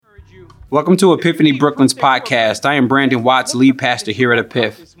Welcome to Epiphany Brooklyn's podcast. I am Brandon Watts, lead pastor here at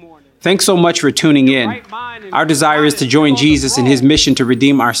Epiph. Thanks so much for tuning in. Our desire is to join Jesus in his mission to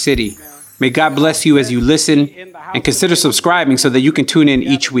redeem our city. May God bless you as you listen and consider subscribing so that you can tune in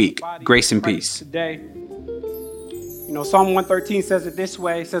each week. Grace and peace. Psalm 113 says it this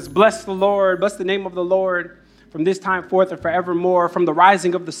way. It says, bless the Lord, bless the name of the Lord from this time forth and forevermore. From the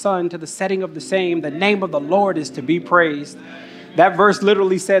rising of the sun to the setting of the same, the name of the Lord is to be praised. That verse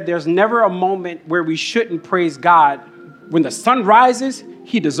literally said there's never a moment where we shouldn't praise God. When the sun rises,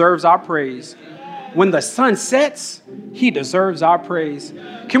 he deserves our praise. When the sun sets, he deserves our praise.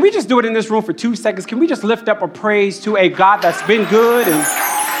 Can we just do it in this room for 2 seconds? Can we just lift up a praise to a God that's been good and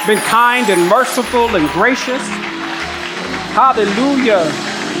been kind and merciful and gracious? Hallelujah.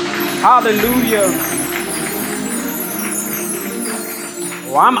 Hallelujah.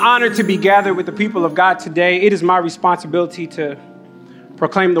 Well, I'm honored to be gathered with the people of God today. It is my responsibility to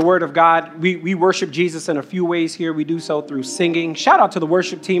proclaim the word of God. We worship Jesus in a few ways here. We do so through singing. Shout out to the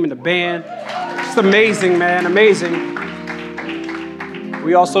worship team and the band. It's amazing, man, amazing.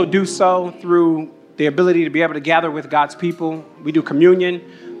 We also do so through the ability to be able to gather with God's people. We do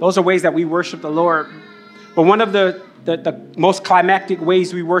communion. Those are ways that we worship the Lord. But one of the most climactic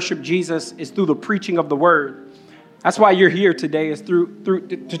ways we worship Jesus is through the preaching of the word. That's why you're here today, is to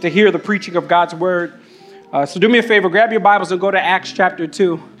hear the preaching of God's word. So do me a favor, grab your Bibles and go to Acts chapter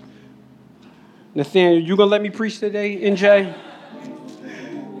 2. Nathaniel, you gonna let me preach today, NJ?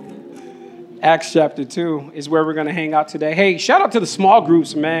 Acts chapter 2 is where we're gonna hang out today. Hey, shout out to the small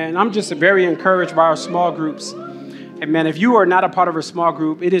groups, man. I'm just very encouraged by our small groups. And man, if you are not a part of a small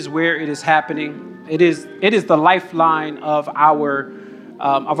group, it is where it is happening. It is the lifeline of our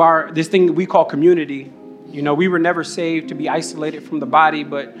this thing we call community. You know, we were never saved to be isolated from the body,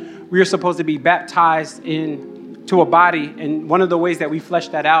 but we are supposed to be baptized into a body. And one of the ways that we flesh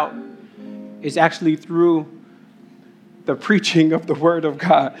that out is actually through the preaching of the word of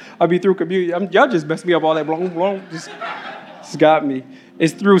God. Through community. Y'all just messed me up all that. Just got me.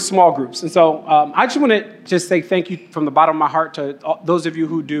 It's through small groups. And so I just want to just say thank you from the bottom of my heart to those of you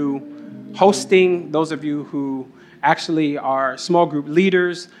who do hosting, those of you who actually are small group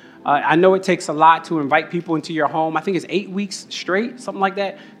leaders. I know it takes a lot to invite people into your home. I think it's 8 weeks straight, something like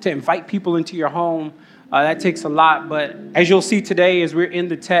that, to invite people into your home. That takes a lot. But as you'll see today, as we're in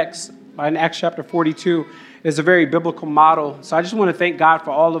the text in Acts chapter 42, is a very biblical model. So I just want to thank God for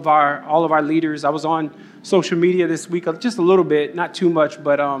all of our leaders. I was on social media this week, just a little bit, not too much,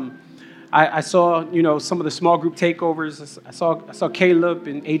 but I saw some of the small group takeovers. I saw Caleb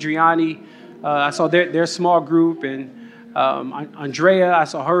and Adriani. I saw their small group, and Andrea, I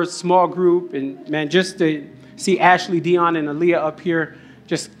saw her small group, and man, just to see Ashley, Dion, and Aaliyah up here,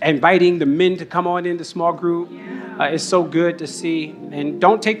 just inviting the men to come on into small group. It's so good to see. And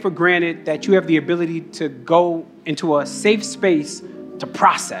don't take for granted that you have the ability to go into a safe space to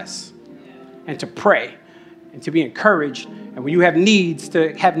process and to pray and to be encouraged. And when you have needs,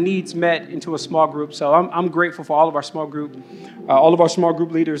 to have needs met into a small group. So I'm grateful for all of our small group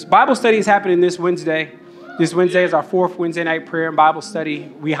leaders. Bible study is happening this Wednesday. This Wednesday is our fourth Wednesday night prayer and Bible study.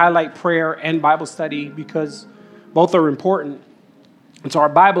 We highlight prayer and Bible study because both are important. And so our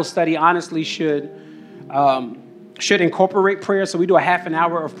Bible study honestly should incorporate prayer. So we do a half an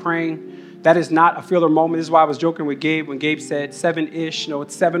hour of praying. That is not a filler moment. This is why I was joking with Gabe when Gabe said 7-ish.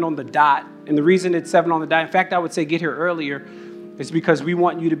 It's 7 on the dot. And the reason it's 7 on the dot, in fact, I would say get here earlier, is because we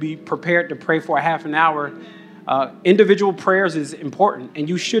want you to be prepared to pray for a half an hour. Individual prayers is important, and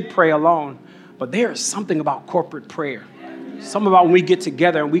you should pray alone. But there is something about corporate prayer. Something about when we get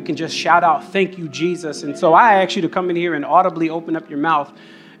together and we can just shout out, thank you, Jesus. And so I ask you to come in here and audibly open up your mouth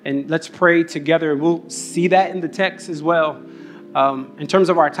and let's pray together. We'll see that in the text as well. In terms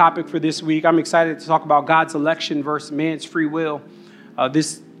of our topic for this week, I'm excited to talk about God's election versus man's free will.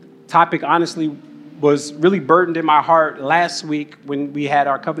 This topic, honestly, was really burdened in my heart last week when we had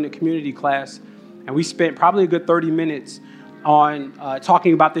our covenant community class. And we spent probably a good 30 minutes on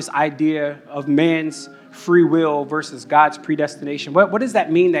talking about this idea of man's free will versus God's predestination. What does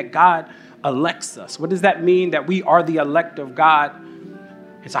that mean that God elects us? What does that mean that we are the elect of God?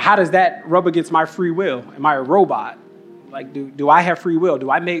 And so how does that rub against my free will? Am I a robot? Like, do I have free will? Do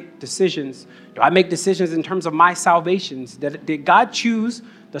I make decisions? Do I make decisions in terms of my salvations? Did God choose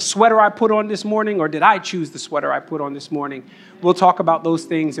the sweater I put on this morning, or did I choose the sweater I put on this morning? We'll talk about those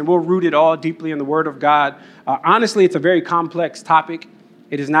things, and we'll root it all deeply in the Word of God. Honestly, it's a very complex topic.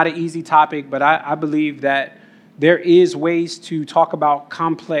 It is not an easy topic, but I believe that there is ways to talk about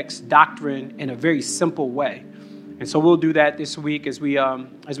complex doctrine in a very simple way. And so we'll do that this week as we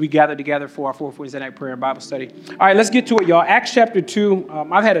gather together for our fourth Wednesday night prayer and Bible study. All right, let's get to it, y'all. Acts chapter 2.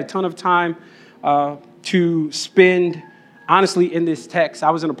 I've had a ton of time to spend, honestly, in this text.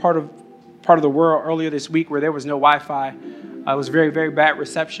 I was in a part of the world earlier this week where there was no Wi-Fi. It was very, very bad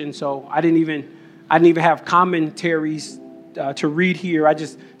reception, so I didn't even have commentaries to read here. I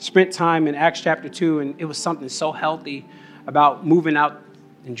just spent time in Acts chapter 2, and it was something so healthy about moving out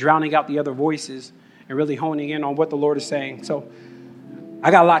and drowning out the other voices and really honing in on what the Lord is saying. So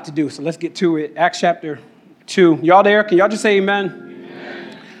I got a lot to do, so let's get to it. Acts chapter 2. Y'all there? Can y'all just say amen?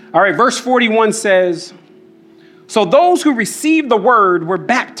 Amen. All right, verse 41 says, "So those who received the word were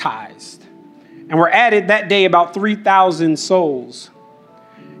baptized, and were added that day about 3,000 souls.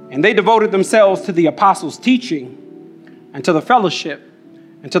 And they devoted themselves to the apostles' teaching, and to the fellowship,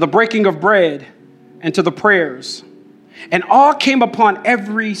 and to the breaking of bread, and to the prayers. And all came upon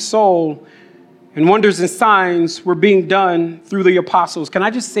every soul, and wonders and signs were being done through the apostles." Can I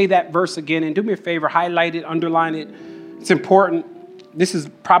just say that verse again? And do me a favor, highlight it, underline it. It's important. This is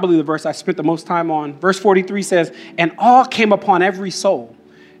probably the verse I spent the most time on. Verse 43 says, "And all came upon every soul,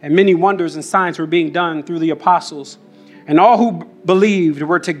 and many wonders and signs were being done through the apostles. And all who believed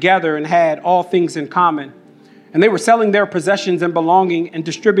were together and had all things in common. And they were selling their possessions and belonging and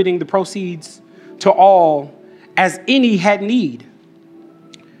distributing the proceeds to all as any had need.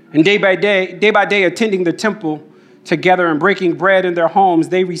 And day by day, attending the temple together and breaking bread in their homes,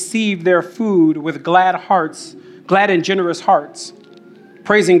 they received their food with glad and generous hearts,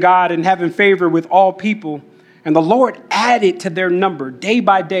 praising God and having favor with all people. And the Lord added to their number day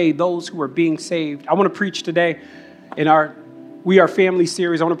by day those who were being saved." I want to preach today in our We Are Family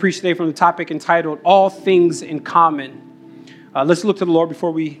series. I want to preach today from the topic entitled "All Things in Common." Let's look to the Lord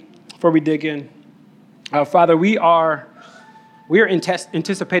before we dig in. Father, we are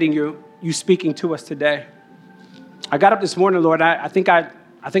anticipating you speaking to us today. I got up this morning, Lord. I think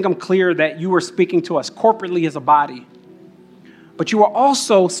I'm clear that you were speaking to us corporately as a body, but you are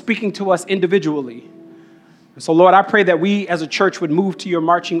also speaking to us individually. And so, Lord, I pray that we as a church would move to your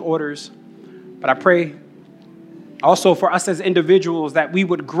marching orders, but I pray also for us as individuals that we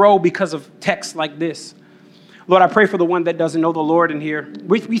would grow because of texts like this. Lord, I pray for the one that doesn't know the Lord in here.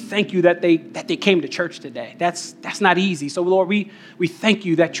 We thank you that they came to church today. That's not easy. So, Lord, we thank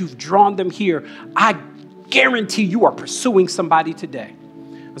you that you've drawn them here. I guarantee you are pursuing somebody today.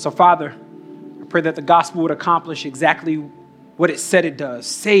 And so, Father, I pray that the gospel would accomplish exactly what it said it does: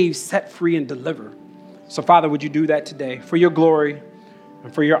 save, set free, and deliver. So, Father, would you do that today for your glory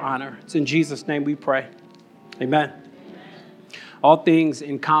and for your honor? It's in Jesus' name we pray. Amen. All things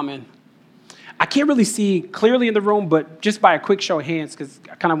in common. I can't really see clearly in the room, but just by a quick show of hands, because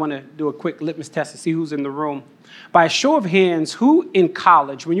I kind of want to do a quick litmus test to see who's in the room. By a show of hands, who in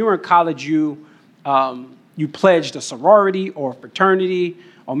college, when you were in college, you pledged a sorority or a fraternity,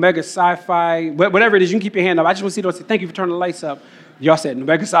 Omega Psi Phi, whatever it is, you can keep your hand up. I just want to see those. Say, thank you for turning the lights up. Y'all said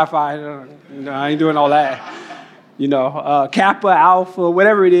Omega Psi Phi. No, I ain't doing all that. Kappa, Alpha,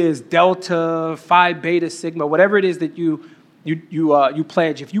 whatever it is, Delta, Phi, Beta, Sigma, whatever it is that you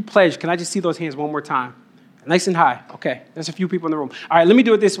pledge. If you pledge, can I just see those hands one more time? Nice and high. Okay, there's a few people in the room. All right, let me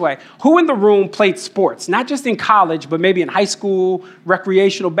do it this way. Who in the room played sports? Not just in college, but maybe in high school,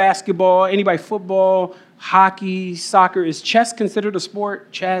 recreational basketball, anybody football, hockey, soccer. Is chess considered a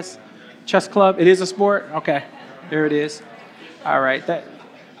sport? Chess club? It is a sport? Okay, there it is. All right,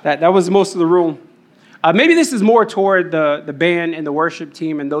 that was most of the room. Maybe this is more toward the band and the worship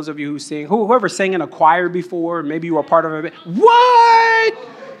team and those of you who sing. Whoever sang in a choir before, maybe you were part of a band. What?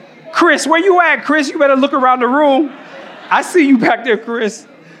 Chris, where you at, Chris? You better look around the room. I see you back there, Chris.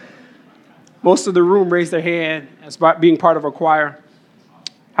 Most of the room raised their hand as being part of a choir.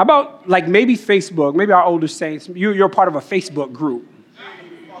 How about maybe Facebook? Maybe our older saints. You're part of a Facebook group.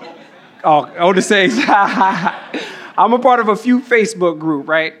 Oh, older saints. I'm a part of a few Facebook group,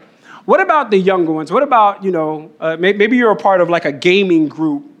 right? What about the younger ones? What about, maybe you're a part of a gaming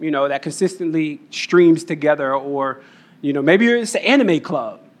group, that consistently streams together, or, maybe it's an anime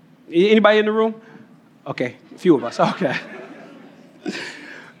club. Anybody in the room? Okay, a few of us. Okay.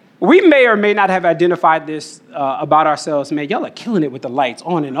 We may or may not have identified this about ourselves. Man, y'all are killing it with the lights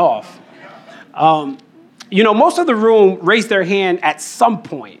on and off. Most of the room raised their hand at some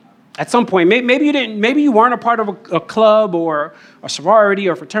point. At some point, maybe you didn't. Maybe you weren't a part of a club or a sorority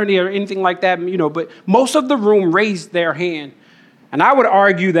or fraternity or anything like that. But most of the room raised their hand, and I would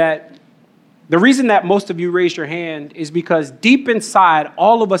argue that the reason that most of you raised your hand is because deep inside,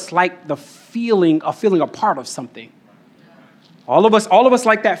 all of us like the feeling of feeling a part of something. All of us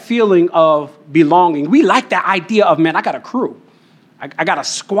like that feeling of belonging. We like that idea of, man, I got a crew. I got a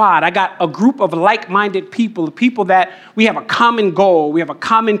squad. I got a group of like-minded people that we have a common goal. We have a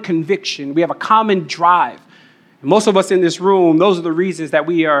common conviction. We have a common drive. And most of us in this room, those are the reasons that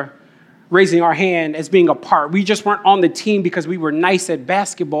we are raising our hand as being a part. We just weren't on the team because we were nice at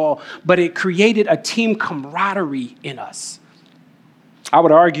basketball, but it created a team camaraderie in us. I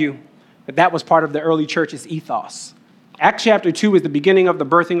would argue that that was part of the early church's ethos. Acts chapter 2 is the beginning of the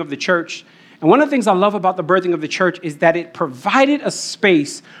birthing of the church. And one of the things I love about the birthing of the church is that it provided a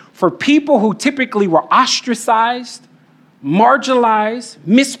space for people who typically were ostracized, marginalized,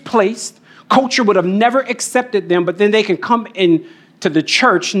 misplaced. Culture would have never accepted them, but then they can come in to the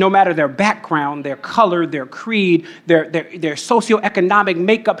church no matter their background, their color, their creed, their socioeconomic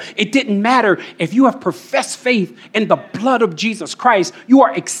makeup. It didn't matter. If you have professed faith in the blood of Jesus Christ, you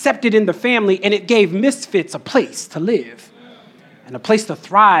are accepted in the family, and it gave misfits a place to live and a place to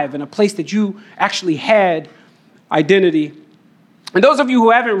thrive and a place that you actually had identity. And those of you who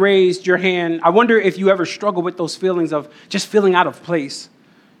haven't raised your hand, I wonder if you ever struggle with those feelings of just feeling out of place.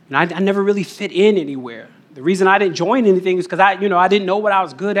 And I never really fit in anywhere. The reason I didn't join anything is because I didn't know what I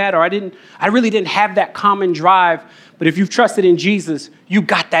was good at, or I really didn't have that common drive. But if you've trusted in Jesus, you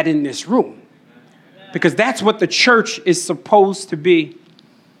got that in this room, because that's what the church is supposed to be.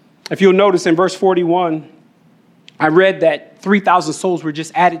 If you'll notice in verse 41, I read that 3,000 souls were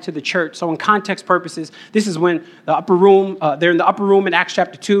just added to the church. So in context purposes, this is when the upper room, they're in the upper room in Acts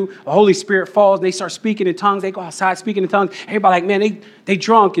chapter 2. The Holy Spirit falls, and they start speaking in tongues. They go outside speaking in tongues. Everybody like, man, they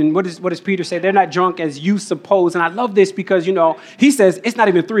drunk. And what does Peter say? They're not drunk as you suppose. And I love this because, he says it's not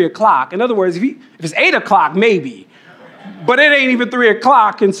even 3 o'clock. In other words, if it's 8 o'clock, maybe. But it ain't even 3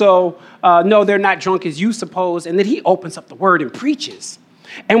 o'clock. And so, no, they're not drunk as you suppose. And then he opens up the word and preaches.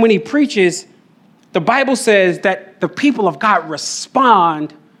 And when he preaches, the Bible says that the people of God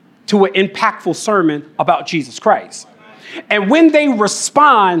respond to an impactful sermon about Jesus Christ. And when they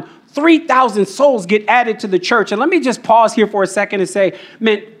respond, 3,000 souls get added to the church. And let me just pause here for a second and say,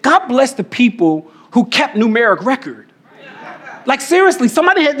 man, God bless the people who kept numeric record. Like, seriously,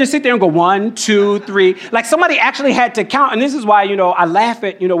 somebody had to sit there and go 1, 2, 3. Like, somebody actually had to count. And this is why, I laugh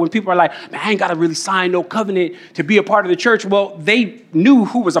at, when people are like, man, I ain't got to really sign no covenant to be a part of the church. Well, they knew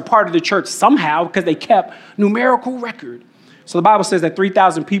who was a part of the church somehow because they kept numerical record. So the Bible says that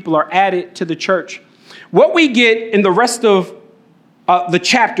 3,000 people are added to the church. What we get in the rest of the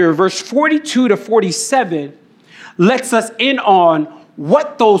chapter, verse 42 to 47, lets us in on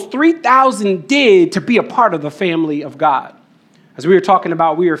what those 3,000 did to be a part of the family of God. As we were talking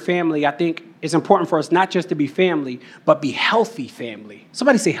about, we are family. I think it's important for us not just to be family, but be healthy family.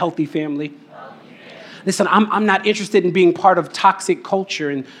 Somebody say healthy family. Listen, I'm not interested in being part of toxic culture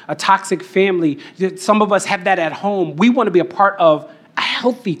and a toxic family. Some of us have that at home. We want to be a part of a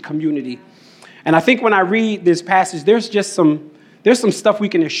healthy community. And I think when I read this passage, there's some stuff we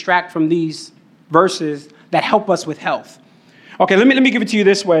can extract from these verses that help us with health. Okay, let me give it to you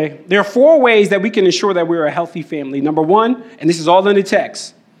this way. There are 4 ways that we can ensure that we're a healthy family. Number 1, and this is all in the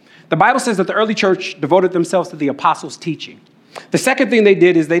text, the Bible says that the early church devoted themselves to the apostles' teaching. The second thing they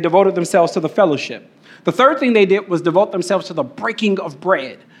did is they devoted themselves to the fellowship. The third thing they did was devote themselves to the breaking of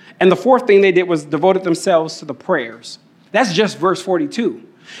bread. And the fourth thing they did was devoted themselves to the prayers. That's just verse 42.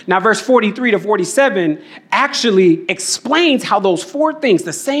 Now, verse 43 to 47 actually explains how those 4 things,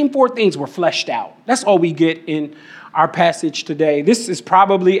 the same 4 things, were fleshed out. That's all we get in our passage today. This is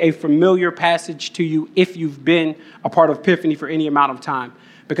probably a familiar passage to you if you've been a part of Epiphany for any amount of time,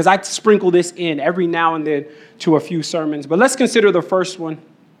 because I sprinkle this in every now and then to a few sermons. But let's consider the first one.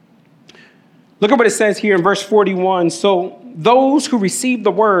 Look at what it says here in verse 41. So those who received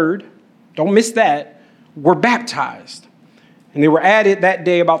the word, don't miss that, were baptized. And they were added that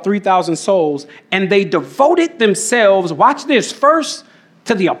day about 3,000 souls. And they devoted themselves, watch this, first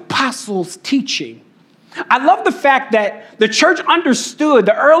to the apostles' teaching. I love the fact that the church understood,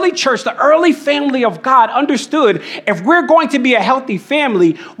 the early church, the early family of God understood, if we're going to be a healthy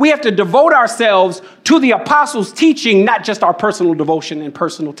family, we have to devote ourselves to the apostles' teaching, not just our personal devotion and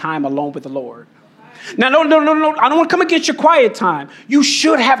personal time alone with the Lord. Now, no. I don't want to come against your quiet time. You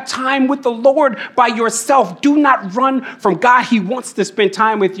should have time with the Lord by yourself. Do not run from God. He wants to spend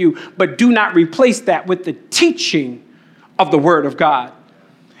time with you, but do not replace that with the teaching of the word of God.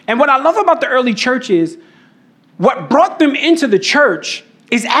 And what I love about the early church is what brought them into the church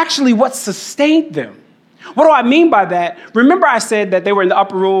is actually what sustained them. What do I mean by that? Remember I said that they were in the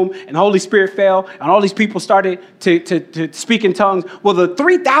upper room and the Holy Spirit fell and all these people started to speak in tongues. Well, the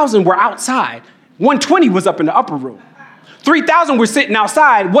 3,000 were outside. 120 was up in the upper room. 3,000 were sitting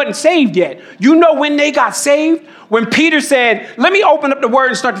outside, wasn't saved yet. You know when they got saved? When Peter said, let me open up the word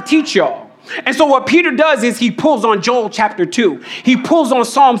and start to teach y'all. And so what Peter does is he pulls on Joel chapter 2. He pulls on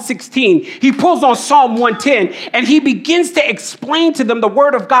Psalm 16. He pulls on Psalm 110. And he begins to explain to them the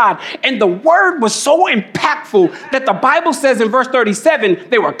word of God. And the word was so impactful that the Bible says in verse 37,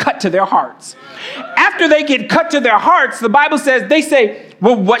 they were cut to their hearts. After they get cut to their hearts, the Bible says, they say,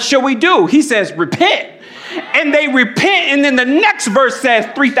 well, what shall we do? He says, repent. And they repent. And then the next verse says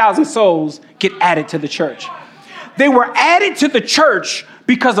 3,000 souls get added to the church. They were added to the church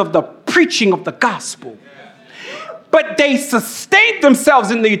because of the preaching of the gospel. But they sustained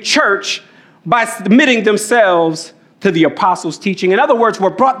themselves in the church by submitting themselves to the apostles' teaching. In other words,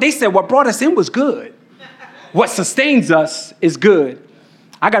 they said what brought us in was good. What sustains us is good.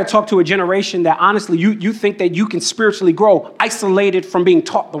 I got to talk to a generation that honestly, you think that you can spiritually grow isolated from being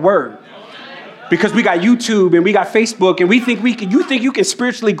taught the word. Because we got YouTube and we got Facebook and you think you can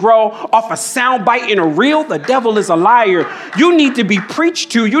spiritually grow off a sound bite in a reel? The devil is a liar. You need to be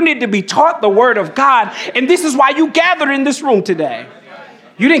preached to. You need to be taught the word of God. And this is why you gathered in this room today.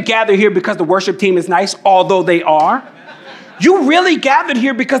 You didn't gather here because the worship team is nice, although they are. You really gathered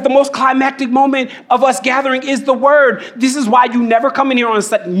here because the most climactic moment of us gathering is the word. This is why you never come in here on a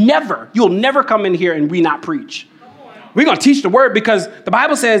Sunday. Never. You'll never come in here and we not preach. We're going to teach the word because the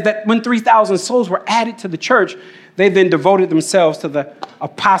Bible says that when 3,000 souls were added to the church, they then devoted themselves to the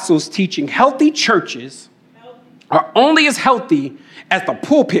apostles' teaching. Healthy churches are only as healthy as the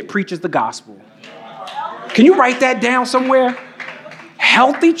pulpit preaches the gospel. Can you write that down somewhere?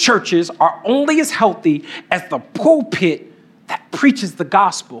 Healthy churches are only as healthy as the pulpit that preaches the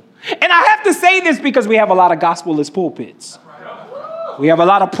gospel. And I have to say this because we have a lot of gospel-less pulpits. We have a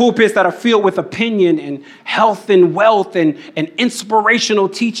lot of pulpits that are filled with opinion and health and wealth and inspirational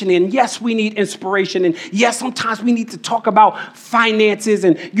teaching. And yes, we need inspiration. And yes, sometimes we need to talk about finances.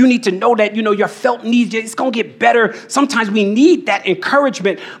 And you need to know that, your felt needs, it's going to get better. Sometimes we need that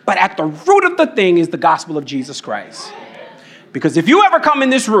encouragement. But at the root of the thing is the gospel of Jesus Christ. Because if you ever come in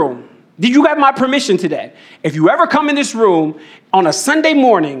this room, did you have my permission today? If you ever come in this room on a Sunday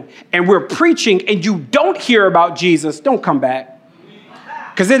morning and we're preaching and you don't hear about Jesus, don't come back.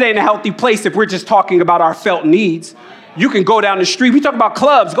 Because it ain't a healthy place if we're just talking about our felt needs. You can go down the street. We talk about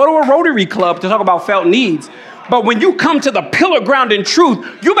clubs. Go to a Rotary club to talk about felt needs. But when you come to the pillar ground in truth,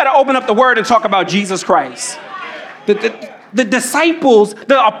 you better open up the word and talk about Jesus Christ. The disciples,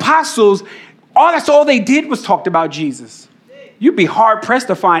 the apostles, that's all they did was talked about Jesus. You'd be hard pressed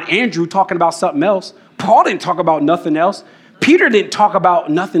to find Andrew talking about something else. Paul didn't talk about nothing else. Peter didn't talk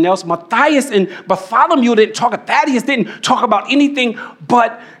about nothing else. Matthias and Bartholomew Thaddeus didn't talk about anything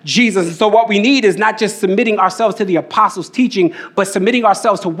but Jesus. And so what we need is not just submitting ourselves to the apostles' teaching, but submitting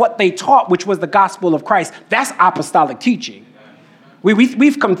ourselves to what they taught, which was the gospel of Christ. That's apostolic teaching.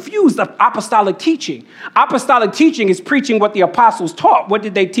 We've confused the apostolic teaching. Apostolic teaching is preaching what the apostles taught. What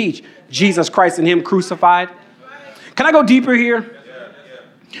did they teach? Jesus Christ and him crucified. Can I go deeper here?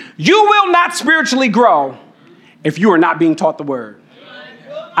 You will not spiritually grow if you are not being taught the word.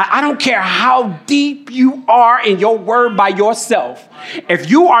 I don't care how deep you are in your word by yourself. If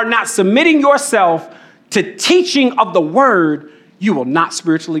you are not submitting yourself to teaching of the word, you will not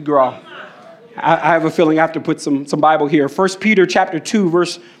spiritually grow. I have a feeling I have to put some Bible here. 1 Peter chapter 2,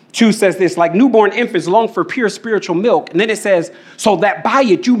 verse 2 says this, like newborn infants long for pure spiritual milk. And then it says, so that by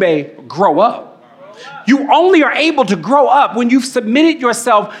it you may grow up. You only are able to grow up when you've submitted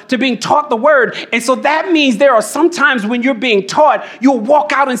yourself to being taught the word. And so that means there are some times when you're being taught, you'll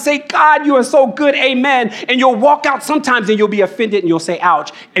walk out and say, God, you are so good. Amen. And you'll walk out sometimes and you'll be offended and you'll say,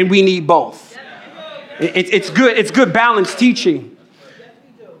 ouch. And we need both. It's good. It's good balanced teaching.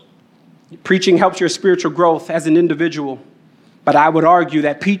 Preaching helps your spiritual growth as an individual. But I would argue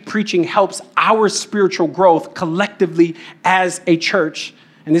that preaching helps our spiritual growth collectively as a church.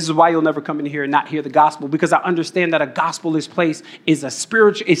 And this is why you'll never come in here and not hear the gospel, because I understand that a gospel-less place is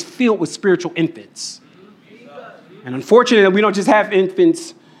filled with spiritual infants. And unfortunately, we don't just have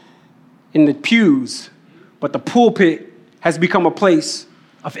infants in the pews, but the pulpit has become a place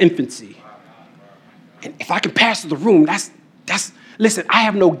of infancy. And if I can pass to the room, listen, I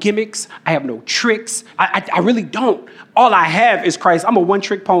have no gimmicks. I have no tricks. I really don't. All I have is Christ. I'm a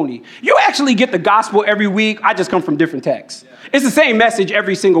one-trick pony. You actually get the gospel every week. I just come from different texts. It's the same message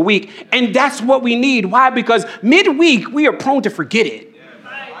every single week. And that's what we need. Why? Because midweek, we are prone to forget it.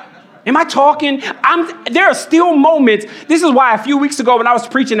 Am I talking? There are still moments. This is why a few weeks ago when I was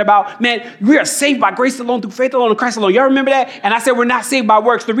preaching about, man, we are saved by grace alone, through faith alone, in Christ alone. Y'all remember that? And I said we're not saved by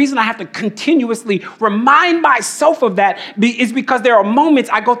works. The reason I have to continuously remind myself of that is because there are moments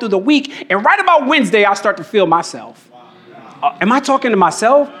I go through the week, and right about Wednesday, I start to feel myself. Am I talking to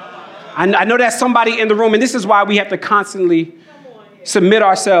myself? I know that's somebody in the room, and this is why we have to constantly submit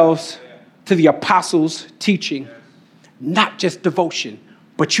ourselves to the apostles' teaching, not just devotion,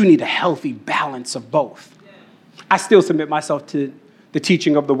 but you need a healthy balance of both. I still submit myself to the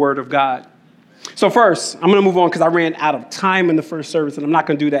teaching of the Word of God. So first, I'm going to move on because I ran out of time in the first service, and I'm not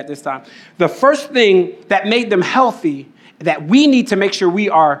going to do that this time. The first thing that made them healthy that we need to make sure we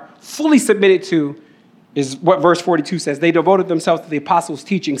are fully submitted to is what verse 42 says. They devoted themselves to the apostles'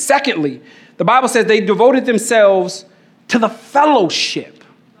 teaching. Secondly, the Bible says they devoted themselves to the fellowship.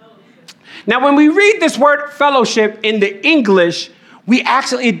 Now, when we read this word fellowship in the English,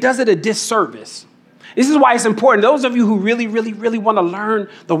 it does it a disservice. This is why it's important. Those of you who really, really, really want to learn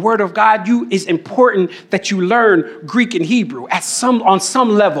the Word of God, it's important that you learn Greek and Hebrew on some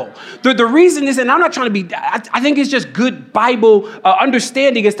level. The reason is, and I'm not trying to be, I think it's just good Bible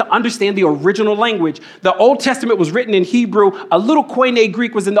understanding is to understand the original language. The Old Testament was written in Hebrew. A little Koine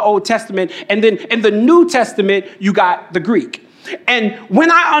Greek was in the Old Testament. And then in the New Testament, you got the Greek. And when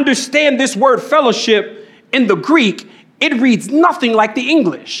I understand this word fellowship in the Greek, it reads nothing like the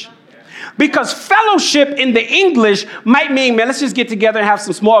English. Because fellowship in the English might mean, man, let's just get together and have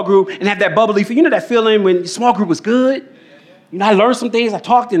some small group and have that bubbly, that feeling when small group was good. I learned some things, I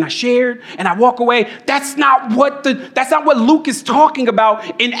talked and I shared and I walk away. That's not what Luke is talking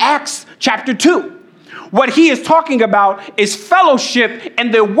about in Acts chapter 2. What he is talking about is fellowship,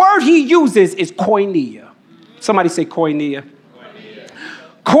 and the word he uses is koinonia. Somebody say koinonia.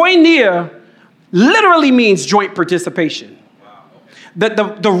 Koinonia literally means joint participation. The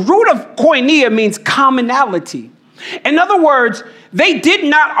root of koinonia means commonality. In other words, they did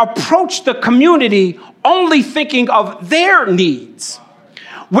not approach the community only thinking of their needs.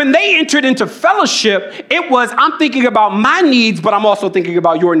 When they entered into fellowship, it was, I'm thinking about my needs, but I'm also thinking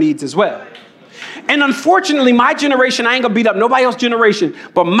about your needs as well. And unfortunately, my generation, I ain't gonna beat up nobody else's generation,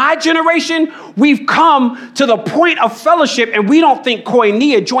 but my generation, we've come to the point of fellowship and we don't think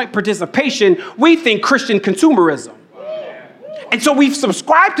koinonia, joint participation, we think Christian consumerism. And so we've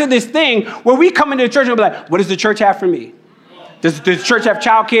subscribed to this thing where we come into the church and be like, what does the church have for me? Does the church have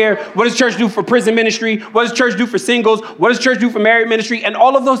childcare? What does the church do for prison ministry? What does the church do for singles? What does the church do for married ministry? And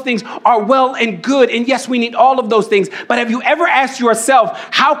all of those things are well and good. And yes, we need all of those things. But have you ever asked yourself,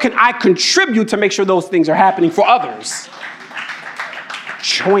 how can I contribute to make sure those things are happening for others?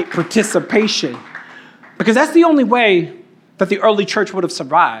 Joint participation. Because that's the only way that the early church would have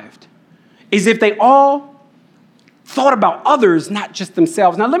survived, is if they all thought about others, not just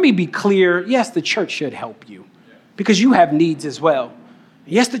themselves. Now, let me be clear. Yes, the church should help you because you have needs as well.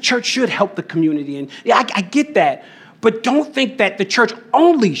 Yes, the church should help the community. And yeah, I get that. But don't think that the church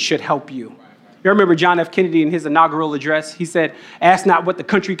only should help you. You remember John F. Kennedy in his inaugural address? He said, ask not what the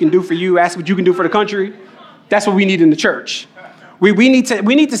country can do for you, ask what you can do for the country. That's what we need in the church. We need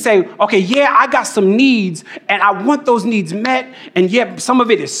to say, okay, yeah, I got some needs and I want those needs met. And yeah, some of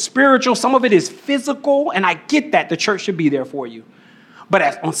it is spiritual, some of it is physical. And I get that the church should be there for you.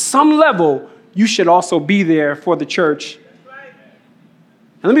 But on some level, you should also be there for the church.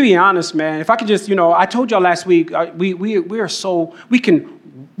 And let me be honest, man. If I could just, I told y'all last week, we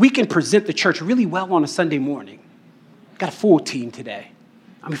can present the church really well on a Sunday morning. Got a full team today.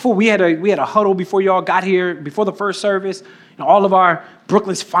 Before we had a huddle before y'all got here, before the first service. All of our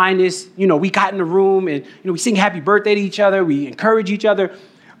Brooklyn's finest, we got in the room and, we sing happy birthday to each other. We encourage each other.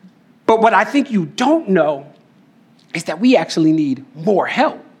 But what I think you don't know is that we actually need more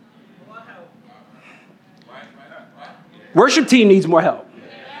help. Worship team needs more help.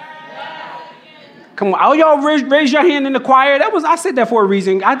 Come on, all y'all raise your hand in the choir. I said that for a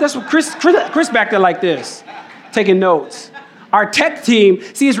reason. That's what Chris back there like this, taking notes. Our tech team,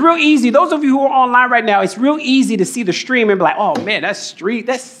 see, it's real easy. Those of you who are online right now, it's real easy to see the stream and be like, oh man,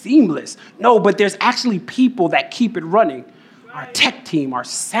 that's seamless. No, but there's actually people that keep it running. Our tech team, our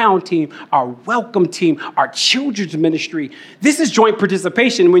sound team, our welcome team, our children's ministry. This is joint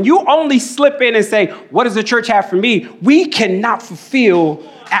participation. When you only slip in and say, what does the church have for me? We cannot fulfill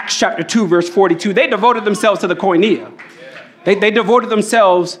Acts chapter 2, verse 42. They devoted themselves to the koinonia. They devoted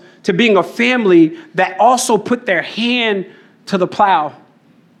themselves to being a family that also put their hand to the plow.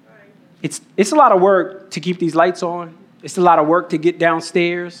 It's a lot of work to keep these lights on. It's a lot of work to get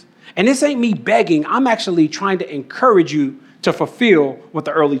downstairs. And this ain't me begging. I'm actually trying to encourage you to fulfill what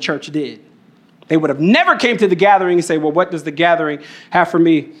the early church did. They would have never came to the gathering and say, well, what does the gathering have for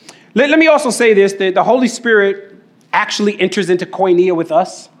me? Let me also say this, that the Holy Spirit actually enters into koinonia with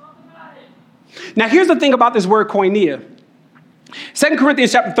us. Now, here's the thing about this word koinonia. 2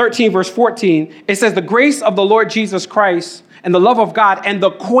 Corinthians chapter 13, verse 14, it says, the grace of the Lord Jesus Christ and the love of God and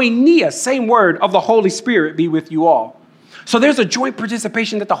the koinonia, same word, of the Holy Spirit be with you all. So there's a joint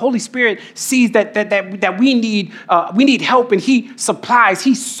participation that the Holy Spirit sees that we need help, and he supplies,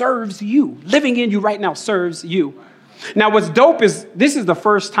 he serves you. Living in you right now serves you. Now, what's dope is this is the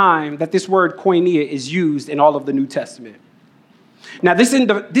first time that this word koinonia is used in all of the New Testament. Now, this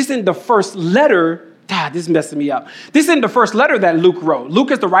isn't the first letter. This is messing me up. This isn't the first letter that Luke wrote.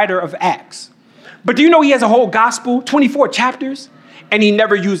 Luke is the writer of Acts. But do you know he has a whole gospel, 24 chapters, and he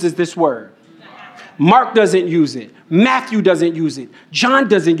never uses this word? Mark doesn't use it. Matthew doesn't use it. John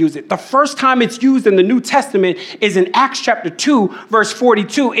doesn't use it. The first time it's used in the New Testament is in Acts chapter 2, verse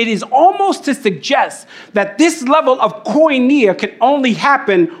 42. It is almost to suggest that this level of koinonia can only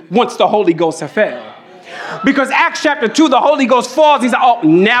happen once the Holy Ghost has fell. Because Acts chapter 2, the Holy Ghost falls. He's like, oh,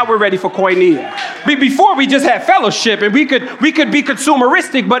 now we're ready for koinonia. Before we just had fellowship and we could be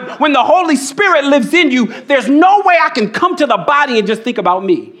consumeristic. But when the Holy Spirit lives in you, there's no way I can come to the body and just think about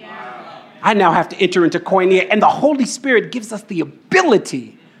me. I now have to enter into koinonia, and the Holy Spirit gives us the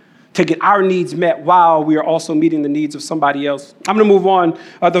ability to get our needs met while we are also meeting the needs of somebody else. I'm going to move on.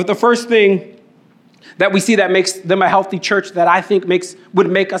 The first thing that we see that makes them a healthy church, that I think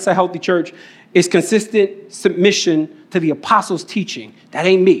would make us a healthy church, is consistent submission to the apostles' teaching. That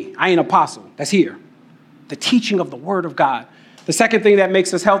ain't me. I ain't an apostle. That's here. The teaching of the Word of God. The second thing that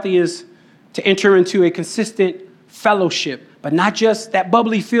makes us healthy is to enter into a consistent fellowship, but not just that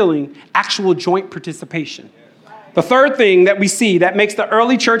bubbly feeling, actual joint participation. The third thing that we see that makes the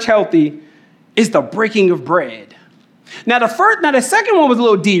early church healthy is the breaking of bread. Now, the second one was a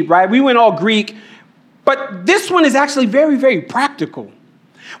little deep, right? We went all Greek, but this one is actually very, very practical.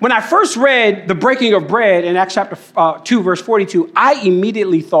 When I first read the breaking of bread in Acts chapter 2, verse 42, I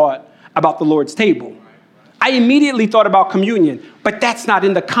immediately thought about the Lord's table. I immediately thought about communion, but that's not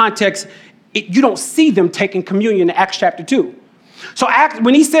in the context. You don't see them taking communion in Acts chapter 2. So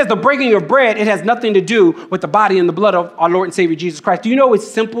when he says the breaking of bread, it has nothing to do with the body and the blood of our Lord and Savior Jesus Christ. Do you know it's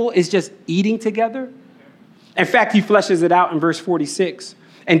simple? It's just eating together. In fact, he fleshes it out in verse 46.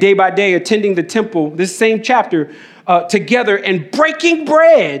 And day by day, attending the temple, this same chapter, together and breaking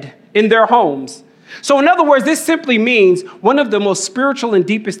bread in their homes. So in other words, this simply means one of the most spiritual and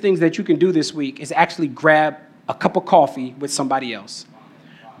deepest things that you can do this week is actually grab a cup of coffee with somebody else.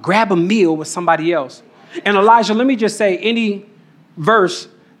 Grab a meal with somebody else. And Elijah, let me just say, any verse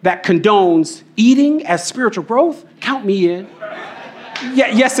that condones eating as spiritual growth, count me in.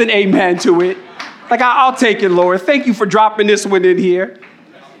 Yes and amen to it. Like, I'll take it, Lord. Thank you for dropping this one in here.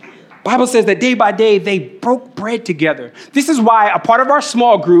 Bible says that day by day, they broke bread together. This is why a part of our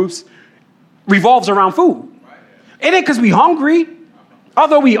small groups revolves around food. It ain't because we hungry,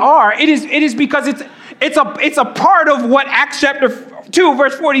 although we are. It is because it's a part of what Acts chapter 2,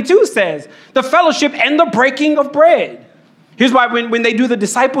 verse 42 says, the fellowship and the breaking of bread. Here's why when they do the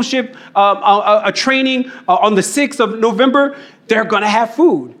discipleship a training on the 6th of November, they're going to have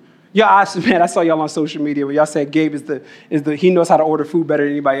food. Yeah, I saw y'all on social media where y'all said Gabe he knows how to order food better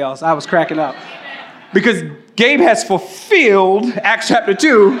than anybody else. I was cracking up. Because Gabe has fulfilled Acts chapter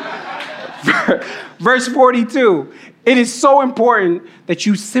 2, verse 42. It is so important that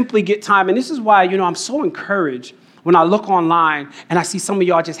you simply get time. And this is why, I'm so encouraged when I look online and I see some of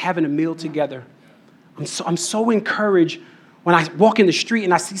y'all just having a meal together. I'm so encouraged when I walk in the street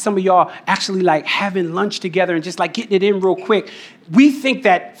and I see some of y'all actually like having lunch together and just like getting it in real quick. We think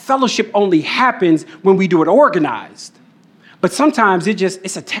that fellowship only happens when we do it organized. But sometimes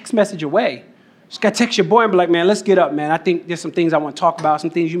it's a text message away. Just got to text your boy and be like, man, let's get up, man. I think there's some things I want to talk about, some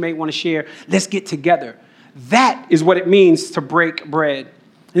things you may want to share. Let's get together. That is what it means to break bread.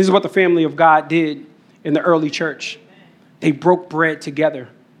 This is what the family of God did in the early church. They broke bread together.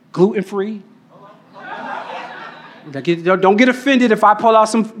 Gluten-free. Don't get offended if I pull out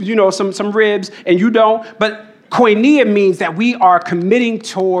some ribs and you don't. But koinonia means that we are committing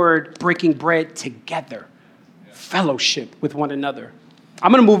toward breaking bread together. Fellowship with one another.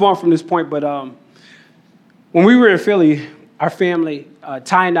 I'm going to move on from this point, but when we were in Philly, our family,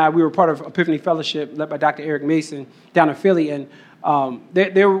 Ty and I, we were part of Epiphany Fellowship led by Dr. Eric Mason down in Philly. And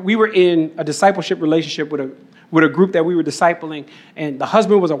we were in a discipleship relationship with a group that we were discipling, and the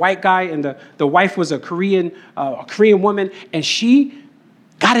husband was a white guy, and the wife was a Korean woman, and she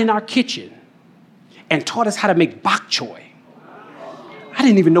got in our kitchen and taught us how to make bok choy. I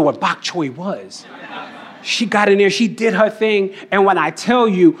didn't even know what bok choy was. She got in there, she did her thing, and when I tell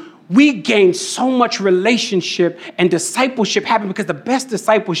you, we gained so much relationship and discipleship happened because the best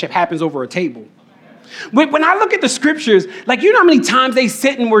discipleship happens over a table. When I look at the scriptures, like, you know how many times they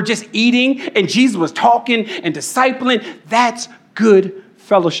sit and were just eating and Jesus was talking and discipling? That's good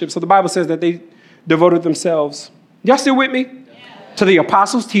fellowship. So the Bible says that they devoted themselves. Y'all still with me? Yeah. To the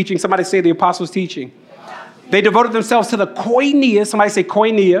apostles' teaching. Somebody say the apostles' teaching. They devoted themselves to the koinonia. Somebody say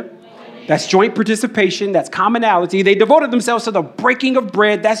koinonia. That's joint participation. That's commonality. They devoted themselves to the breaking of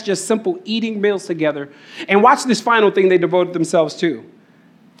bread. That's just simple eating meals together. And watch this final thing they devoted themselves to.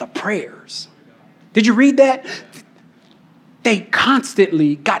 The prayers. Did you read that? They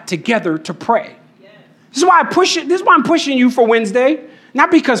constantly got together to pray. This is why I'm pushing you for Wednesday.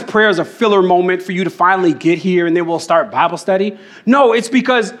 Not because prayer is a filler moment for you to finally get here and then we'll start Bible study. No, it's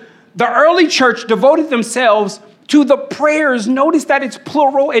because the early church devoted themselves to the prayers. Notice that it's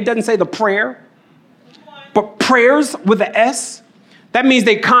plural. It doesn't say the prayer, but prayers with an S. That means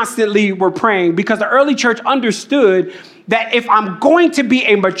they constantly were praying because the early church understood that if I'm going to be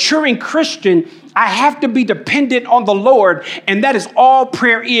a maturing Christian, I have to be dependent on the Lord. And that is all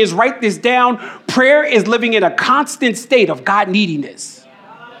prayer is. Write this down. Prayer is living in a constant state of God neediness.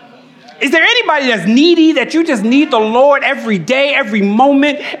 Is there anybody that's needy, that you just need the Lord every day, every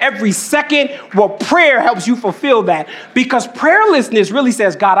moment, every second? Well, prayer helps you fulfill that because prayerlessness really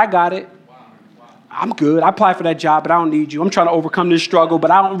says, God, I got it. I'm good. I applied for that job, but I don't need you. I'm trying to overcome this struggle, but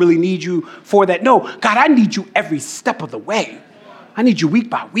I don't really need you for that. No, God, I need you every step of the way. I need you week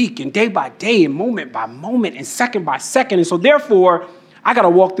by week and day by day and moment by moment and second by second. And so therefore, I got to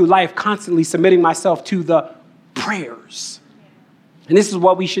walk through life constantly submitting myself to the prayers. And this is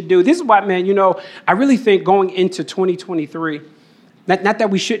what we should do. This is why, man, I really think going into 2023, not that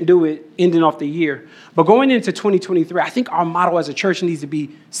we shouldn't do it ending off the year, but going into 2023, I think our motto as a church needs to be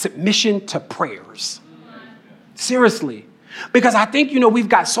submission to prayers. Seriously. Because I think, we've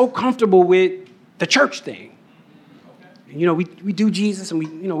got so comfortable with the church thing. We do Jesus and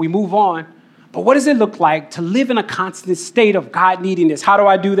we move on. But what does it look like to live in a constant state of God needing this? How do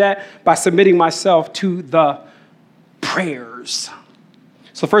I do that? By submitting myself to the prayers.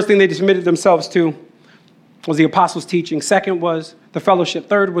 So the first thing they submitted themselves to was the apostles' teaching. Second was the fellowship.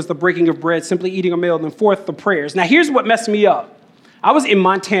 Third was the breaking of bread, simply eating a meal. And then fourth, the prayers. Now, here's what messed me up. I was in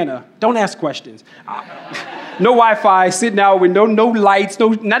Montana. Don't ask questions. No Wi-Fi, sitting out with no lights,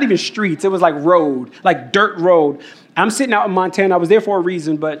 not even streets. It was like road, like dirt road. I'm sitting out in Montana. I was there for a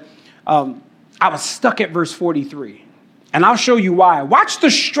reason, but I was stuck at verse 43. And I'll show you why. Watch the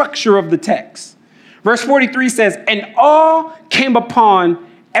structure of the text. Verse 43 says, and awe came upon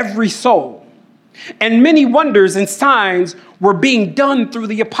every soul, and many wonders and signs were being done through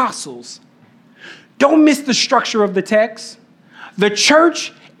the apostles. Don't miss the structure of the text. The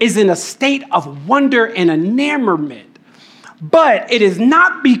church is in a state of wonder and enamorment, but it is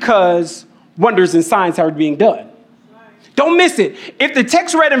not because wonders and signs are being done. Don't miss it. If the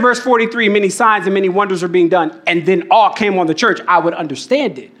text read in verse 43, many signs and many wonders are being done, and then awe came on the church, I would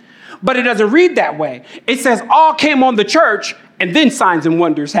understand it. But it doesn't read that way. It says all came on the church and then signs and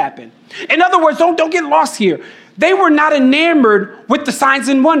wonders happened. In other words, don't get lost here. They were not enamored with the signs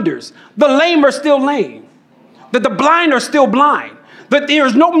and wonders. The lame are still lame. The blind are still blind. But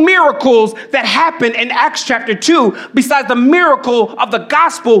there's no miracles that happen in Acts chapter 2 besides the miracle of the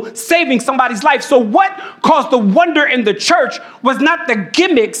gospel saving somebody's life. So what caused the wonder in the church was not the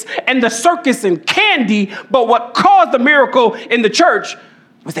gimmicks and the circus and candy, but what caused the miracle in the church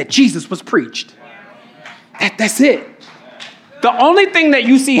was that Jesus was preached. That's it. The only thing that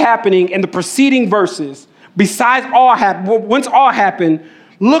you see happening in the preceding verses, besides once all happened,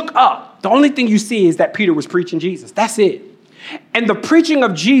 look up. The only thing you see is that Peter was preaching Jesus. That's it. And the preaching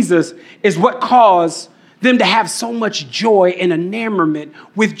of Jesus is what caused them to have so much joy and enamorment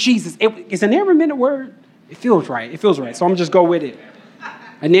with Jesus. Is enamorment a word? It feels right. So I'm going to just go with it.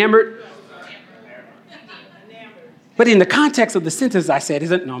 Enamored. But in the context of the sentence I said,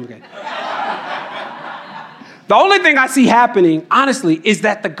 no, I'm good. The only thing I see happening, honestly, is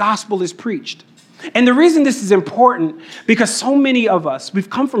that the gospel is preached. And the reason this is important, because so many of us, we've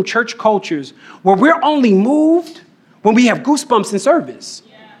come from church cultures where we're only moved when we have goosebumps in service.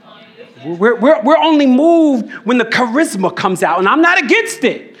 We're only moved when the charisma comes out. And I'm not against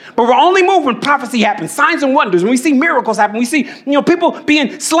it, but we're only moved when prophecy happens, signs and wonders, when we see miracles happen, we see people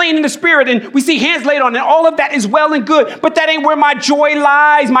being slain in the spirit, and we see hands laid on, and all of that is well and good. But that ain't where my joy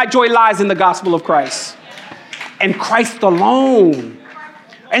lies. My joy lies in the gospel of Christ and Christ alone.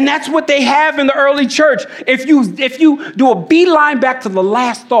 And that's what they have in the early church. If you do a beeline back to the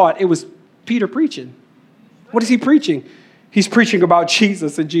last thought, it was Peter preaching. What is he preaching? He's preaching about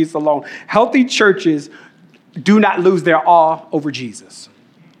Jesus and Jesus alone. Healthy churches do not lose their awe over Jesus.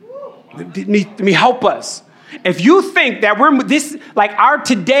 Let me help us. If you think that our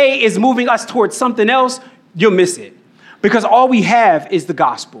today is moving us towards something else, you'll miss it. Because all we have is the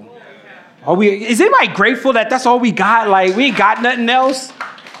gospel. Is anybody grateful that that's all we got? Like, we ain't got nothing else?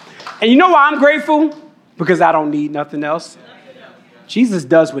 And you know why I'm grateful? Because I don't need nothing else. Jesus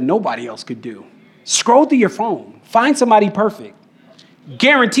does what nobody else could do. Scroll through your phone. Find somebody perfect.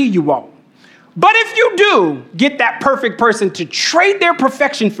 Guarantee you won't. But if you do get that perfect person to trade their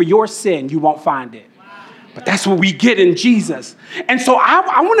perfection for your sin, you won't find it. But that's what we get in Jesus. And so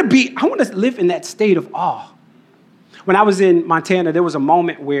I want to live in that state of awe. When I was in Montana, there was a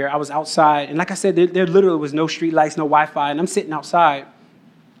moment where I was outside. And like I said, there literally was no street lights, no Wi-Fi. And I'm sitting outside.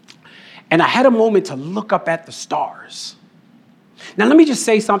 And I had a moment to look up at the stars. Now, let me just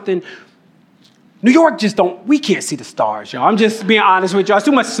say something. New York we can't see the stars, y'all. I'm just being honest with y'all. It's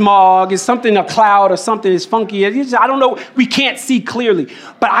too much smog. It's something, a cloud or something is funky. I don't know. We can't see clearly.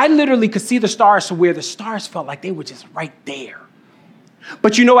 But I literally could see the stars to where the stars felt like they were just right there.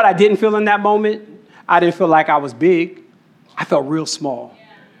 But you know what I didn't feel in that moment? I didn't feel like I was big. I felt real small.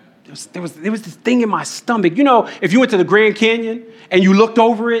 There was this thing in my stomach. You know, if you went to the Grand Canyon and you looked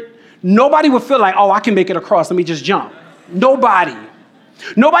over it, nobody would feel like, oh, I can make it across. Let me just jump. Nobody.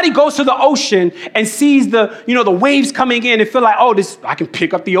 Nobody goes to the ocean and sees the waves coming in and feel like, oh, I can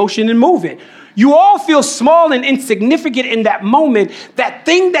pick up the ocean and move it. You all feel small and insignificant in that moment. That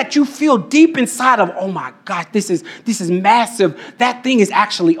thing that you feel deep inside of, oh my gosh, this is massive. That thing is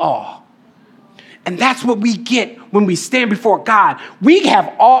actually awe. And that's what we get when we stand before God. We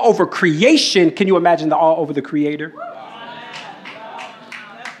have awe over creation. Can you imagine the awe over the Creator?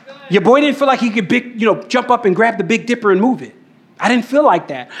 Your boy didn't feel like he could jump up and grab the Big Dipper and move it. I didn't feel like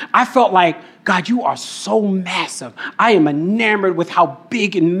that. I felt like, God, you are so massive. I am enamored with how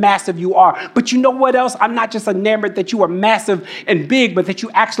big and massive you are. But you know what else? I'm not just enamored that you are massive and big, but that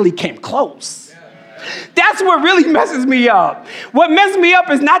you actually came close. That's what really messes me up. What messes me up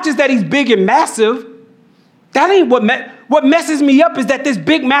is not just that he's big and massive. That ain't what messes me up is that this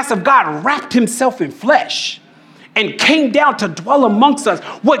big, massive God wrapped himself in flesh and came down to dwell amongst us.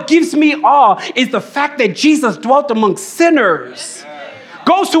 What gives me awe is the fact that Jesus dwelt amongst sinners.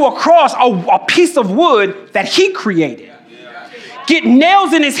 Goes to a cross, a piece of wood that he created. Get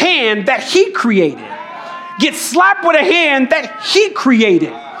nails in his hand that he created. Get slapped with a hand that he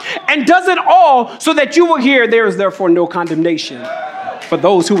created. And does it all so that you will hear, there is therefore no condemnation for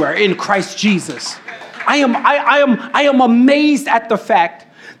those who are in Christ Jesus. I am amazed at the fact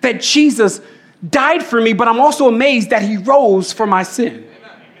that Jesus died for me, but I'm also amazed that he rose for my sin.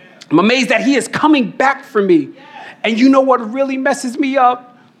 I'm amazed that he is coming back for me. And you know what really messes me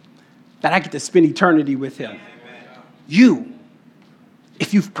up? That I get to spend eternity with him. You,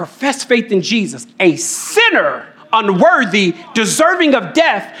 if you've professed faith in Jesus, a sinner, unworthy, deserving of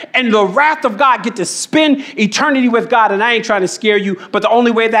death, and the wrath of God, get to spend eternity with God. And I ain't trying to scare you, but the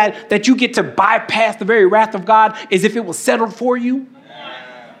only way that you get to bypass the very wrath of God is if it was settled for you.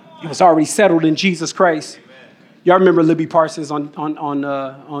 It was already settled in Jesus Christ. Y'all remember Libby Parsons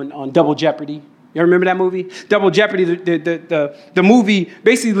on Double Jeopardy? Y'all remember that movie? Double Jeopardy, the movie,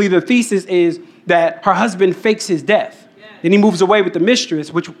 basically the thesis is that her husband fakes his death. Then he moves away with the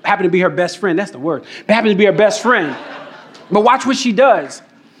mistress, which happened to be her best friend. That's the word. Happened to be her best friend. But watch what she does.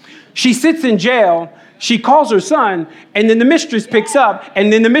 She sits in jail. She calls her son, and then the mistress picks up,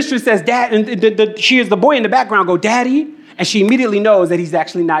 and then the mistress says, Dad, and she hears the boy in the background go, Daddy, and she immediately knows that he's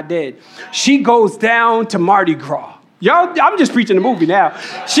actually not dead. She goes down to Mardi Gras. Y'all, I'm just preaching the movie now.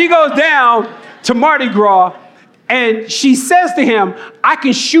 She goes down to Mardi Gras, and she says to him, I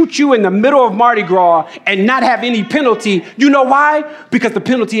can shoot you in the middle of Mardi Gras and not have any penalty. You know why? Because the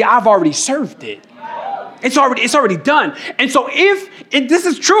penalty, I've already served it. It's already done. And so this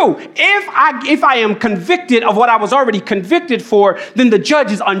is true, if I am convicted of what I was already convicted for, then the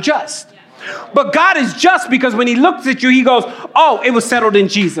judge is unjust. But God is just because when he looks at you, he goes, oh, it was settled in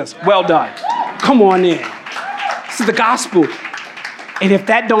Jesus. Well done. Come on in. This is the gospel. And if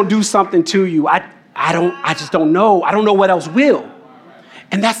that don't do something to you, I just don't know. I don't know what else will.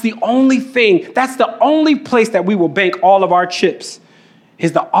 And that's the only thing, that's the only place that we will bank all of our chips,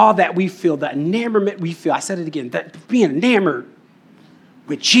 is the awe that we feel, the enamorment we feel. I said it again, that being enamored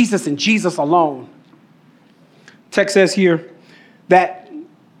with Jesus and Jesus alone. Text says here that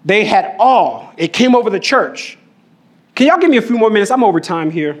they had awe. It came over the church. Can y'all give me a few more minutes? I'm over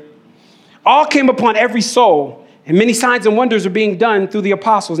time here. Awe came upon every soul, and many signs and wonders are being done through the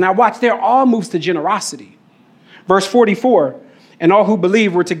apostles. Now watch, their awe moves to generosity. Verse 44, and all who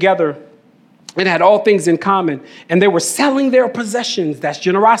believed were together and had all things in common, and they were selling their possessions, that's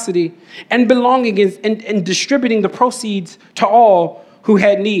generosity, and belongings, and distributing the proceeds to all who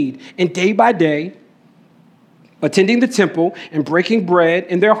had need. And day by day, attending the temple and breaking bread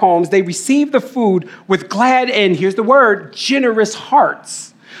in their homes, they received the food with glad and, here's the word, generous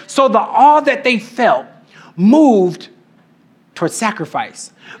hearts. So the awe that they felt moved towards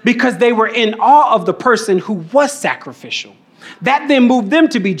sacrifice because they were in awe of the person who was sacrificial. That then moved them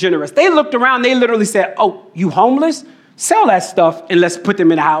to be generous. They looked around, they literally said, oh, you homeless? Sell that stuff and let's put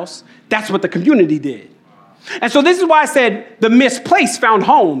them in a house. That's what the community did. And so this is why I said the misplaced found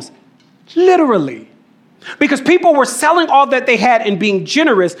homes, literally. Because people were selling all that they had and being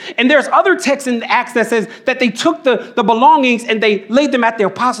generous. And there's other texts in Acts that says that they took the belongings and they laid them at the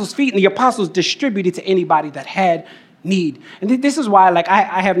apostles' feet, and the apostles distributed to anybody that had need. And this is why,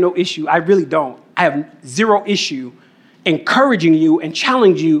 I have no issue. I really don't. I have zero issue encouraging you and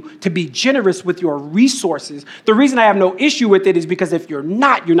challenging you to be generous with your resources. The reason I have no issue with it is because if you're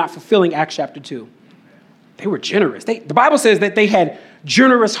not fulfilling Acts chapter 2. They were generous. The Bible says that they had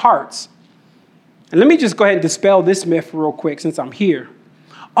generous hearts. And let me just go ahead and dispel this myth real quick since I'm here.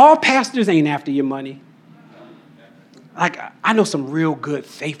 All pastors ain't after your money. I know some real good,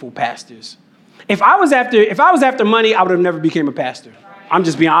 faithful pastors. If I was after money, I would have never became a pastor. I'm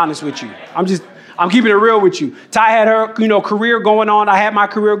just being honest with you. I'm keeping it real with you. Ty had her, career going on. I had my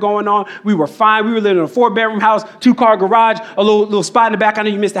career going on. We were fine. We were living in a 4-bedroom house, 2-car garage, a little spot in the back. I know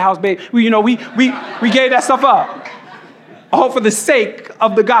you missed the house, babe. We gave that stuff up. All for the sake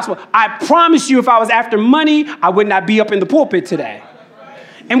of the gospel. I promise you, if I was after money, I would not be up in the pulpit today.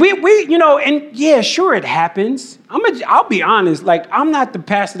 And and yeah, sure it happens. I'll be honest. I'm not the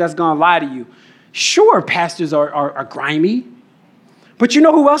pastor that's gonna lie to you. Sure, pastors are grimy. But you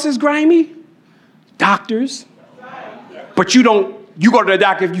know who else is grimy? Doctors. But you go to the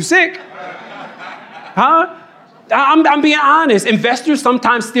doctor if you're sick. Huh? I'm being honest. Investors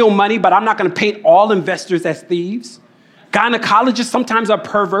sometimes steal money, but I'm not going to paint all investors as thieves. Gynecologists sometimes are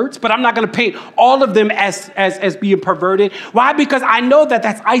perverts, but I'm not going to paint all of them as being perverted. Why? Because I know that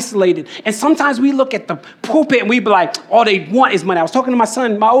that's isolated. And sometimes we look at the pulpit and we be like, all they want is money. I was talking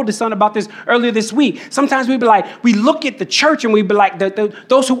to my oldest son about this earlier this week. Sometimes we be like, we look at the church and we be like,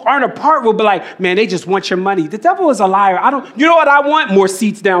 those who aren't a part will be like, man, they just want your money. The devil is a liar. You know what I want? More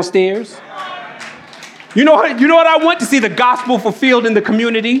seats downstairs. You know what I want? To see the gospel fulfilled in the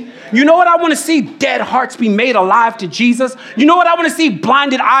community. You know what I want to see? Dead hearts be made alive to Jesus. You know what I want to see?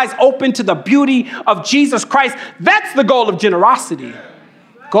 Blinded eyes open to the beauty of Jesus Christ. That's the goal of generosity.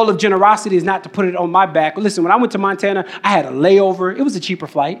 Goal of generosity is not to put it on my back. Listen, when I went to Montana, I had a layover. It was a cheaper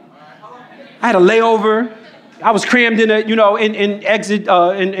flight. I had a layover. I was crammed in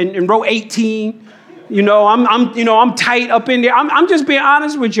row 18. I'm tight up in there. I'm just being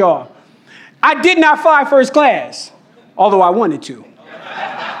honest with y'all. I did not fly first class, although I wanted to.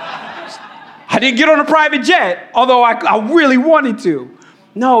 I didn't get on a private jet, although I really wanted to.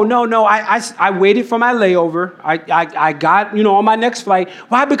 No. I waited for my layover. I got, on my next flight.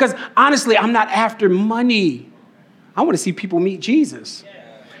 Why? Because honestly, I'm not after money. I want to see people meet Jesus.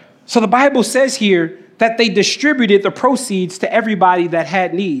 So the Bible says here that they distributed the proceeds to everybody that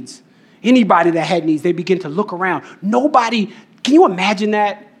had needs. Anybody that had needs, they begin to look around. Nobody, can you imagine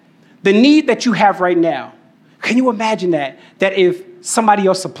that? The need that you have right now, can you imagine that if somebody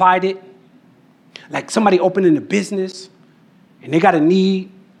else supplied it, like somebody opening a business and they got a need,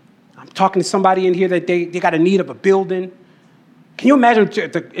 I'm talking to somebody in here that they got a need of a building. Can you imagine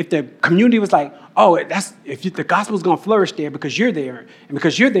if the community was like, oh, if the gospel is going to flourish there because you're there, and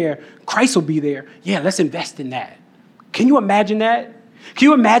because you're there, Christ will be there. Yeah, let's invest in that. Can you imagine that? Can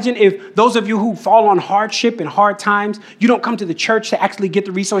you imagine if those of you who fall on hardship and hard times, you don't come to the church to actually get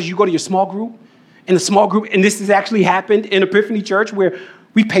the resources, you go to your small group, and this has actually happened in Epiphany Church where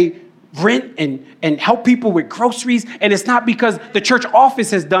we pay rent and help people with groceries, and it's not because the church office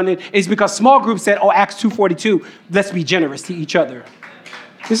has done it, it's because small groups said, oh, Acts 2:42, let's be generous to each other.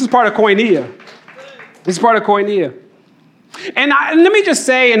 This is part of koinonia. And let me just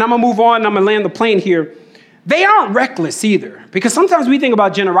say, and I'm going to move on, I'm going to land the plane here, they aren't reckless either, because sometimes we think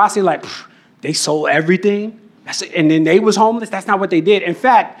about generosity like, they sold everything, and then they was homeless. That's not what they did. In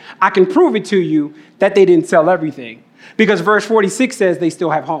fact, I can prove it to you that they didn't sell everything, because verse 46 says they still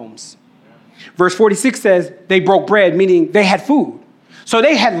have homes. Verse 46 says they broke bread, meaning they had food. So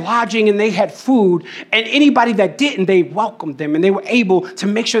they had lodging and they had food, and anybody that didn't, they welcomed them, and they were able to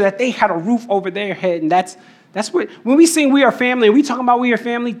make sure that they had a roof over their head. And that's what, when we sing We Are Family, and we talk about We Are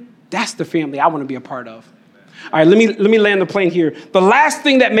Family, that's the family I want to be a part of. All right, let me land the plane here. The last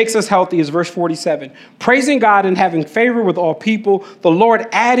thing that makes us healthy is verse 47. Praising God and having favor with all people, the Lord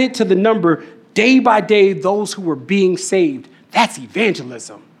added to the number day by day those who were being saved. That's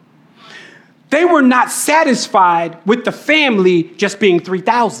evangelism. They were not satisfied with the family just being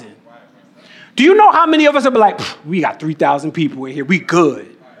 3,000. Do you know how many of us would be like, we got 3,000 people in here, we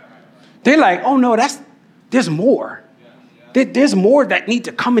good. They're like, oh no, there's more. There's more that need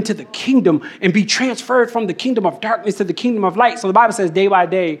to come into the kingdom and be transferred from the kingdom of darkness to the kingdom of light. So the Bible says day by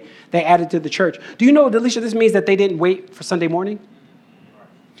day, they added to the church. Do you know, Delisha, this means that they didn't wait for Sunday morning?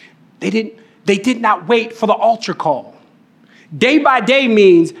 They did not wait for the altar call. Day by day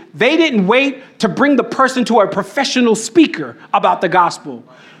means they didn't wait to bring the person to a professional speaker about the gospel.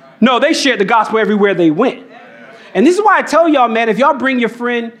 No, they shared the gospel everywhere they went. And this is why I tell y'all, man, if y'all bring your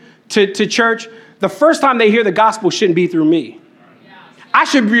friend to church, the first time they hear the gospel shouldn't be through me. I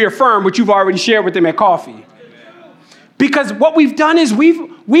should reaffirm what you've already shared with them at coffee. Because what we've done is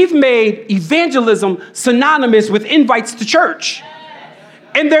we've made evangelism synonymous with invites to church.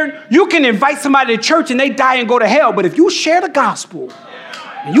 And you can invite somebody to church and they die and go to hell. But if you share the gospel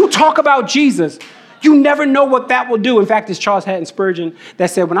and you talk about Jesus, you never know what that will do. In fact, it's Charles Haddon Spurgeon that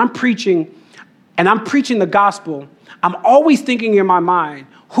said, when I'm preaching and I'm preaching the gospel, I'm always thinking in my mind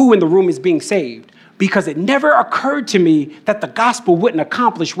who in the room is being saved, because it never occurred to me that the gospel wouldn't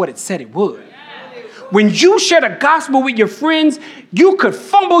accomplish what it said it would. When you share the gospel with your friends, you could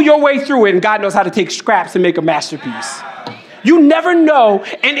fumble your way through it, and God knows how to take scraps and make a masterpiece. You never know.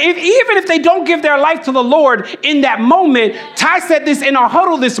 And even if they don't give their life to the Lord in that moment, Ty said this in our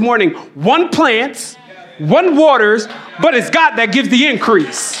huddle this morning, one plants, one waters, but it's God that gives the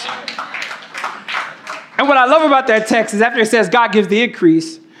increase. And what I love about that text is after it says God gives the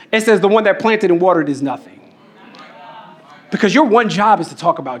increase, it says the one that planted and watered is nothing. Because your one job is to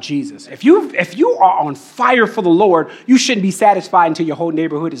talk about Jesus. If you are on fire for the Lord, you shouldn't be satisfied until your whole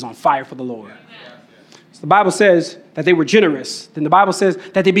neighborhood is on fire for the Lord. So the Bible says that they were generous. Then the Bible says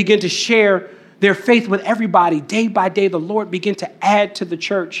that they began to share their faith with everybody. Day by day, the Lord began to add to the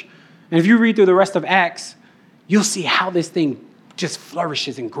church. And if you read through the rest of Acts, you'll see how this thing just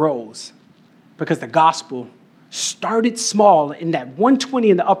flourishes and grows. Because the gospel started small in that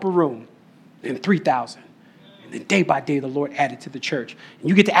 120 in the upper room, and 3,000. And then day by day, the Lord added to the church. And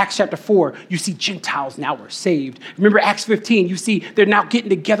you get to Acts chapter 4, you see Gentiles now are saved. Remember Acts 15, you see they're now getting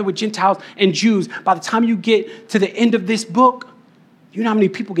together with Gentiles and Jews. By the time you get to the end of this book, you know how many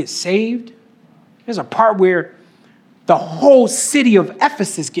people get saved? There's a part where the whole city of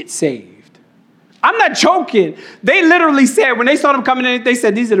Ephesus gets saved. I'm not joking. They literally said, when they saw them coming in, they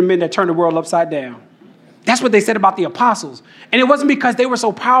said, these are the men that turned the world upside down. That's what they said about the apostles. And it wasn't because they were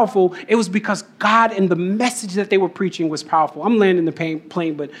so powerful. It was because God and the message that they were preaching was powerful. I'm landing the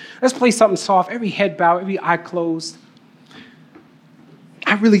plane, but let's play something soft. Every head bowed, every eye closed.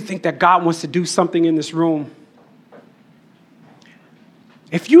 I really think that God wants to do something in this room.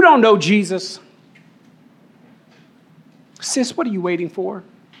 If you don't know Jesus, sis, what are you waiting for?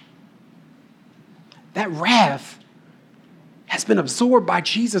 That wrath has been absorbed by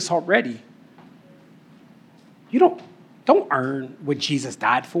Jesus already. You don't earn what Jesus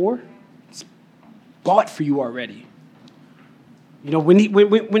died for. It's bought for you already. You know, when he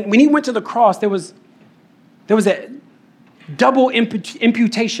went to the cross, there was a double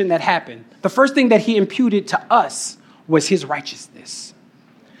imputation that happened. The first thing that he imputed to us was his righteousness.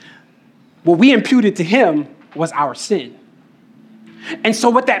 What we imputed to him was our sin. And so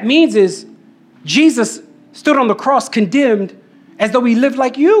what that means is Jesus stood on the cross condemned as though he lived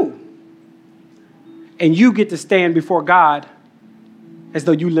like you. And you get to stand before God as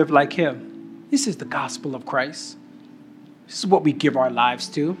though you live like him. This is the gospel of Christ. This is what we give our lives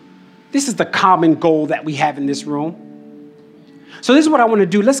to. This is the common goal that we have in this room. So this is what I want to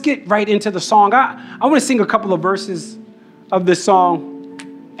do. Let's get right into the song. I want to sing a couple of verses of this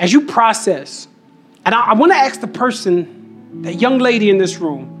song as you process. And I want to ask the person, that young lady in this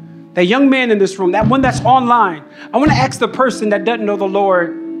room, that young man in this room, that one that's online, I want to ask the person that doesn't know the Lord,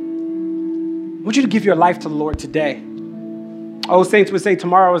 I want you to give your life to the Lord today. Old saints would say,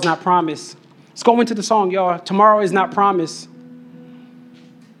 tomorrow is not promised. Let's go into the song, y'all. Tomorrow is not promised.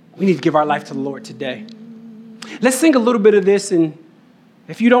 We need to give our life to the Lord today. Let's sing a little bit of this. And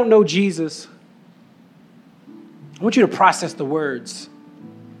if you don't know Jesus, I want you to process the words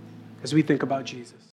as we think about Jesus.